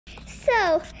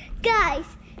So, guys,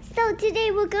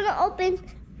 today we're gonna open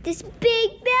this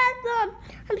big bathroom.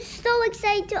 I'm so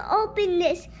excited to open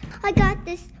this. I got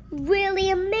this really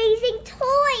amazing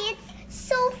toy. It's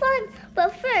so fun.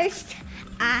 But first,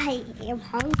 I am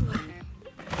hungry.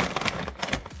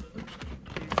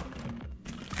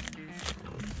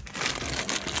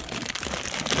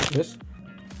 Yes?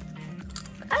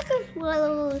 I can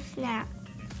swallow a little snack.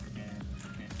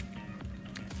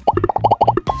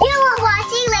 You are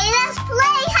watching Leyna's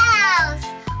Playhouse!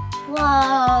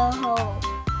 Whoa!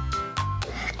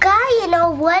 Guy, you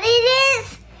know what it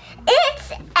is?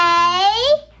 It's a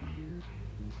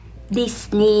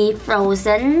Disney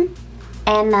Frozen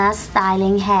Anna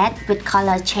styling hat with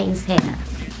color change hair.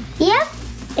 Yep,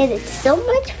 and it's so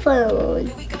much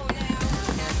fun.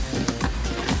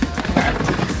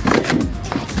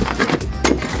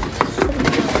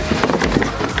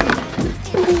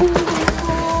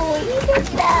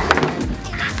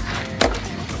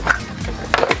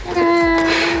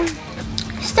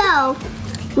 So,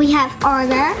 we have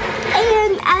Anna,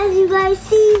 and as you guys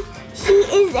see, she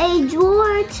is a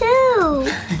drawer too.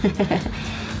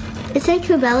 It's like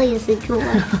her belly is a drawer.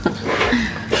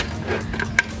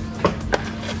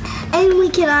 And we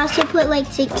can also put like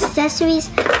accessories,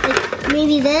 like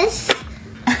maybe this.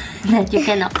 That you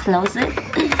cannot close it.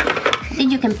 I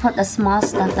think you can put the small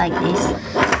stuff like this.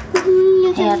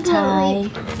 Hair tie.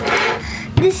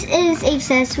 This is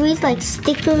accessories like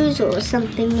stickers or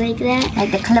something like that.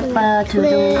 Like the clipper to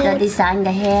do the design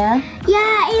the hair.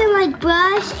 Yeah, and like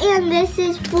brush. And this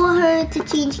is for her to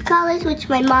change colors, which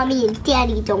my mommy and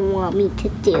daddy don't want me to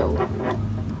do.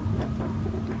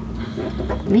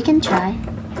 We can try.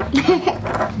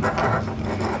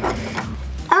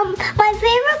 My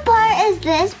favorite part is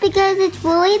this because it's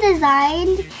really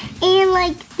designed, and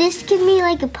like this can be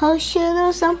like a potion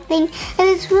or something, and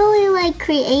it's really like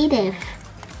creative.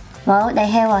 Well, they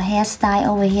have a hairstyle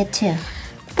over here too.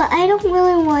 But I don't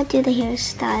really want to do the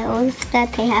hairstyles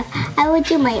that they have. I would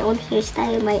do my own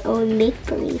hairstyle, my own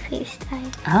make-believe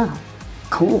hairstyle. Oh,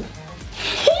 cool.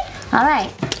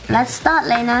 Alright, let's start,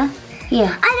 Leyna. Here.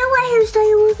 I know what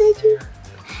hairstyle we're going to do.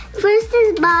 First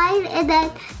is mine, and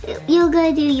then you're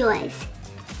going to do yours.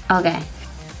 Okay.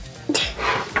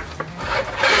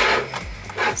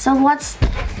 So what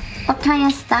kind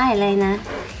of style, Leyna?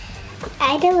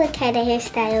 I know what kind of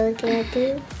hairstyle we're going to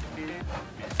do.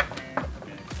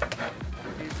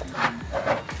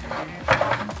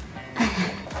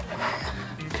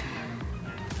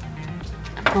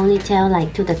 Ponytail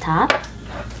like to the top?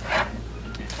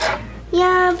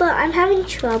 Yeah, but I'm having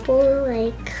trouble,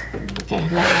 like... Okay,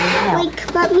 let me help.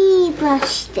 Like, let me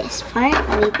brush this part.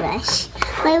 Let me brush.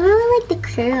 But I really like the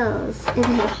curls in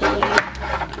her hair.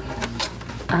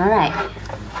 Alright.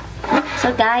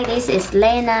 So guys, this is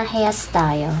Leyna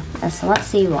hairstyle. That's what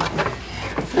she wants.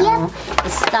 So, Yep.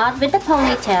 let's start with the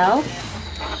ponytail.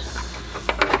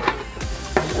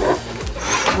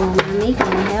 So, mommy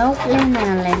gonna help Leyna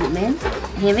a little bit.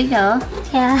 Here we go.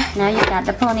 Yeah. Now you got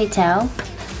the ponytail.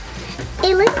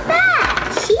 Hey, look at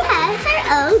that! She has her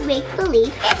own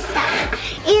make-believe hairstyle.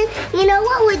 And you know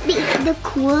what would be the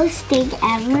coolest thing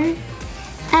ever?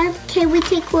 Can we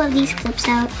take one of these clips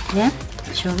out? Yep,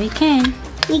 sure we can.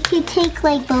 We could take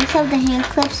like both of the hair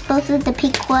clips, both of the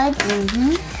pink ones.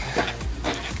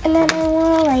 And then I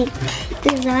want to like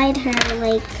design her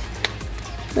like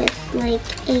with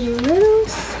like a little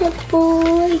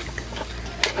simple,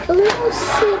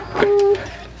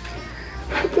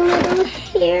 like a little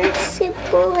hair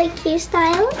simple like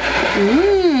hairstyle.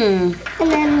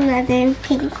 And then another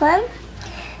pink one.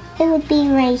 It would be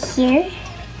right here.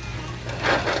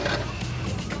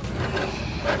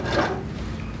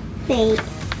 Wait.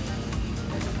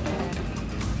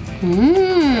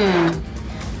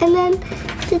 And then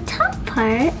the top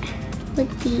part would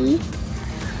be,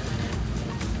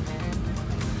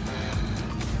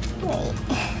 wait.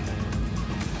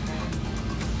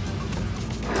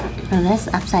 Oh, that's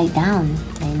upside down,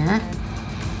 Leyna.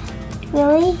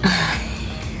 Really?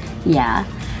 Yeah.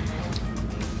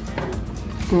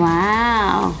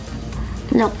 Wow.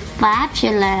 Look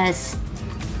fabulous.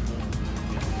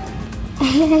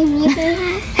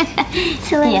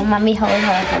 So like, Yeah, mommy hold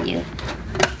her for you.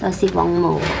 So she won't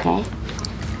move, okay?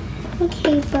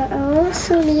 okay, but I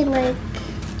also need like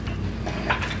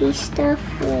these stuff,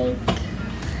 like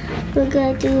we're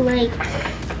gonna do like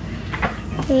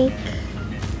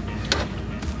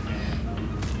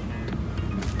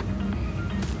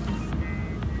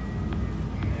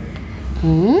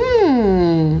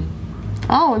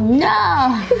Oh no!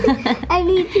 I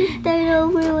need to start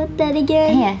over with that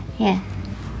again. Here.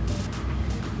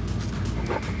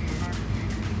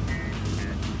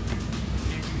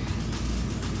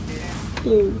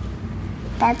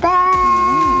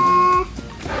 Ta-da!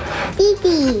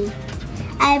 Dee.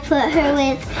 I put her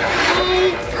with a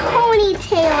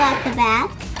ponytail at the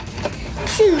back,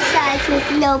 2 sides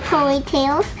with no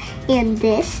ponytails, and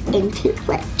this in 2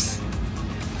 clips.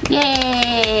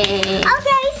 Yay!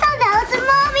 Okay, so now it's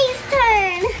Mommy's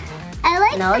turn. I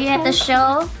like. Now you have to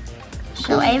show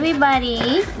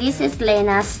everybody. This is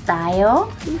Leyna's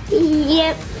style.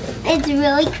 Yep, it's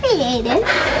really creative.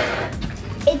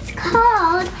 It's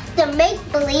called the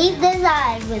Make-Believe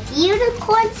Design with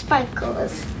unicorn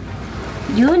sparkles.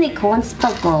 Unicorn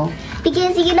sparkle.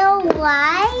 Because you know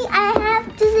why I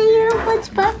have to say unicorn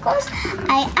sparkles?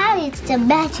 I added some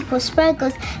magical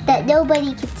sparkles that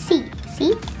nobody can see.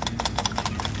 See?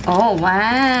 Oh,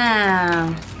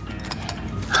 wow.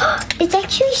 It's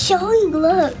actually showing,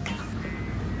 look.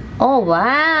 Oh,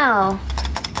 wow.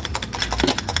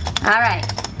 All right.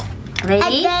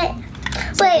 Ready?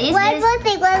 So wait, one more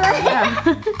thing.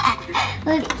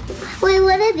 Wait,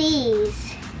 what are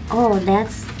these? Oh,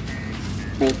 that's...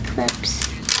 Like clips.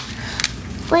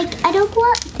 Like, I don't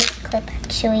want this clip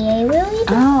actually. I really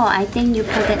don't. Oh, I think you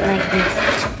put it like this.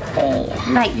 Wait.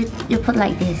 Like, you put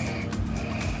like this.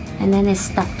 And then it's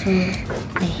stuck to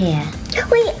the hair.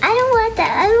 Wait, I don't want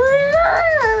that.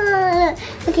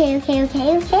 Okay. I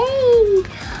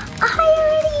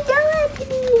already done.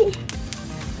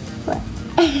 What?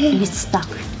 It's stuck.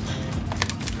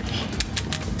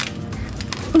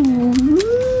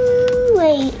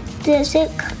 Wait,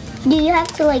 do you have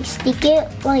to like stick it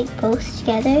like both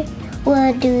together?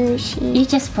 Or do You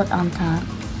just put on top.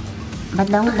 But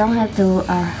don't have to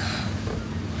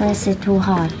press it too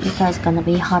hard because it's gonna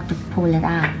be hard to pull it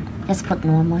out. Just put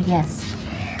normal, yes.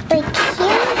 Like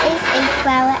here is a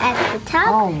flower at the top.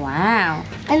 Oh, wow.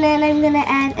 And then I'm gonna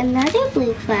add another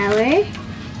blue flower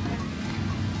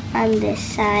on this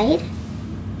side.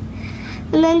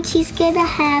 And then she's gonna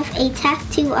have a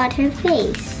tattoo on her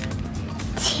face.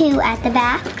 2 at the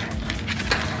back.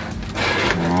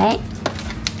 Alright.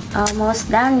 Almost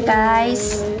done,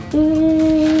 guys.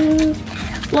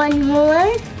 1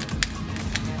 more.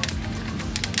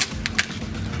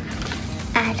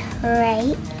 Add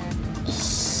right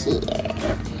here.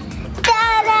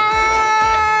 Ta-da!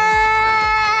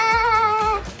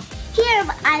 Here,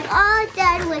 I'm all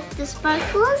done with the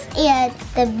sparkles and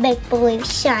the make-believe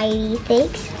shiny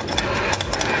things.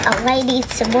 Oh, I need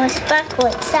some more sparkle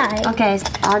inside. Okay,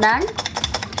 all done?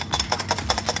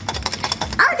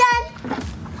 All done!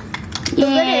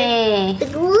 Yay! The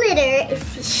glitter is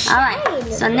shiny. Alright,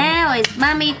 so now it's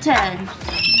Mommy's turn.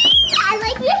 I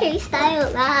like your hairstyle a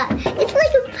lot. It's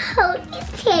like a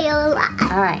ponytail a lot.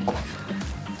 Alright.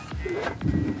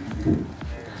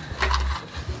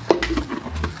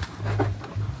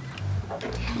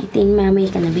 I think Mommy's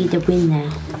gonna be the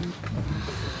winner.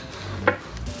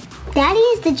 Daddy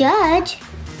is the judge.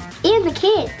 And the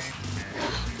kids.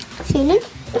 Shannon,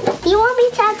 do you want me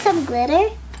to add some glitter?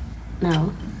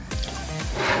 No.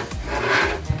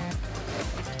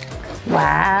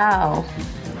 Wow.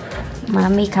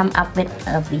 Mommy come up with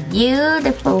a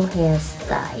beautiful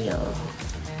hairstyle.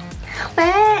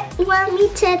 You want me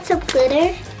to add some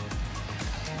glitter?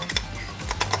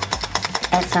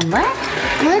 Add some what?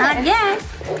 Glitter. Not yet.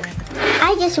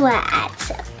 I just want to add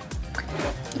some.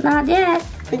 Not yet.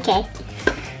 Okay.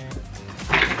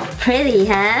 Pretty,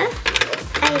 huh?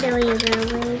 I know you're gonna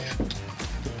win.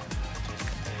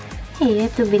 Hey, you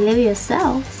have to believe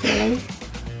yourself, silly.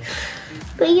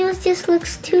 But yours just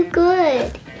looks too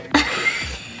good.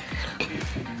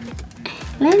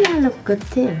 Leyna look good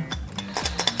too.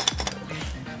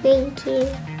 Thank you.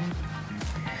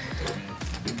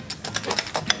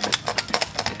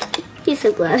 Piece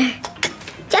of glitter.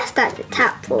 Just on the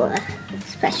top for a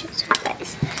special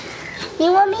surprise.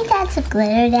 You want me to add some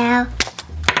glitter now?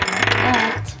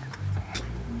 Right.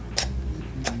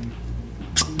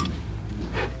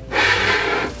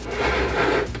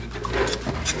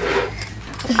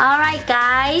 Alright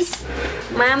guys,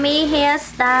 Mommy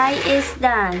hairstyle is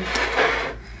done.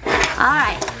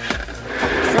 Alright,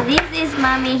 so this is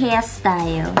Mommy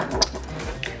hairstyle.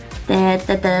 Da,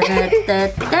 da, da, da, da,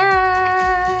 da.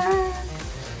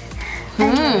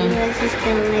 Yours is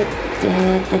gonna like...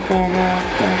 Da, da, da,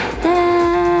 da, da.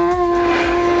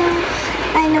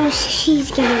 I know she's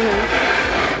gonna win.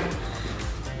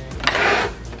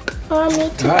 Want me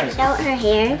to Right. push out her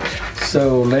hair?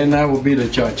 So Leyna will be the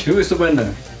judge. Who is the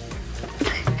winner?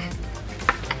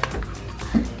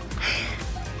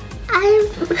 I'm...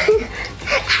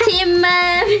 Team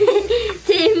Mommy.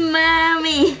 Team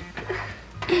Mommy.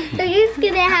 I'm just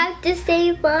gonna have to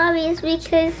say Mommy's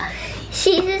because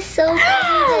she's just so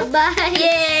pretty than mine.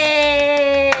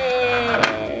 Yay!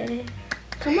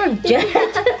 Come don't judge.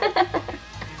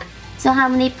 So how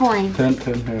many points? Turn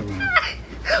her around.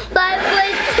 5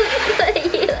 points for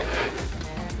you.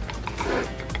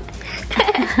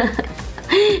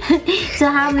 So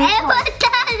how many And points?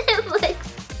 1,000 points.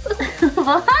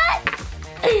 What?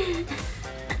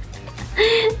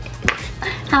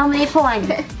 How many points?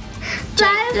 5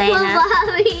 for Leyna.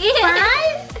 Bobby.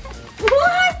 5?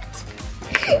 What?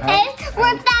 And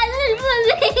 1,000 for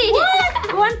me. What?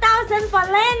 1,000 for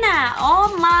Leyna.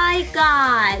 Oh my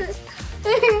god.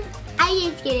 I'm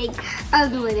just kidding.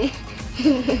 I'm the winner.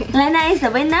 Leyna is the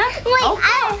winner? Wait,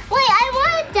 Okay. I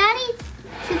want Daddy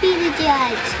to be the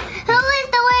judge. Who is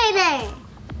the winner?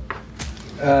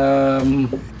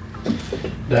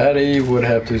 Daddy would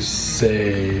have to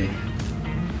say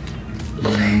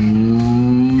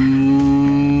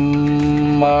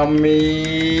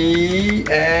Mommy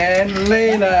and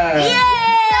Leyna. So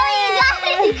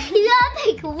you gotta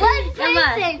pick one Come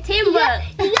on, person. teamwork.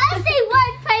 You gotta say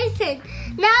one person.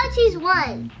 Now choose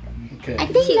one. Okay. I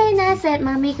think Leyna said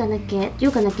mommy gonna get,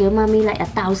 you're gonna give mommy like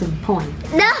 1,000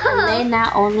 points. No.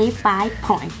 Leyna only 5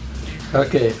 points.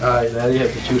 Okay, alright, now you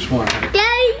have to choose one.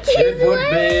 Daddy, choose It would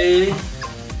one. be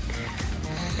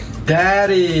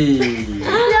Daddy.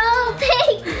 No,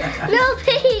 pick. No,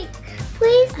 pick.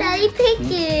 Please, Daddy, pick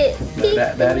it. Pick.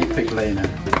 Daddy picked Leyna.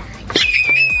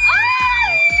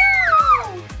 Oh,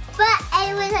 no. But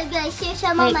anyways, I'm gonna share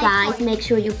some Hey of my guys, points. make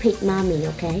sure you pick mommy,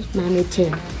 okay? Mommy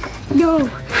too. No,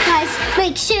 guys,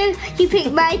 make sure you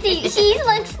pick my team. She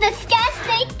looks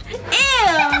disgusting.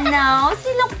 Ew, no, she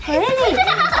look pretty.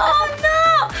 Oh no,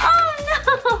 oh no.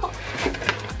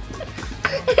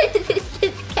 This is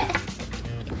disgusting.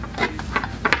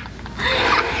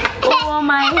 Oh,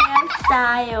 my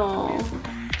hairstyle.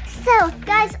 So,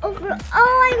 guys, overall,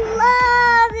 I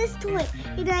love this toy,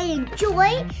 and I enjoy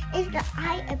it, and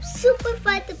I am super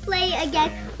fun to play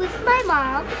again with my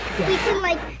mom. We can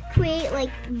like create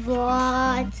like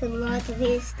lots and lots of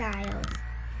hairstyles.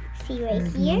 See right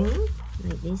here?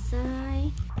 Like this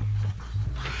side.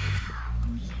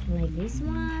 Like this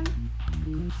one.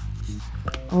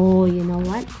 Oh, you know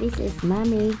what? This is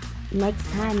mommy. Next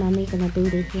time, mommy gonna do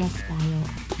the hairstyle.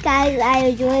 Guys, I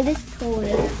enjoy this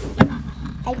toy.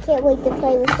 I can't wait to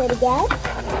play with it again.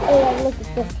 And look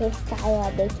at this hairstyle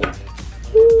I'm making.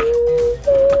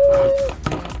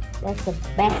 That's the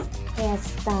best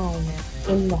hairstyle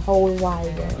in the whole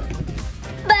wide world.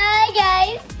 Bye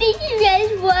guys. Thank you guys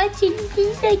for watching.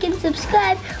 Please like and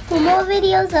subscribe for more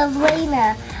videos of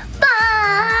Leyna.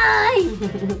 Bye.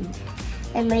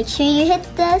 And make sure you hit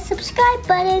the subscribe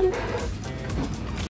button.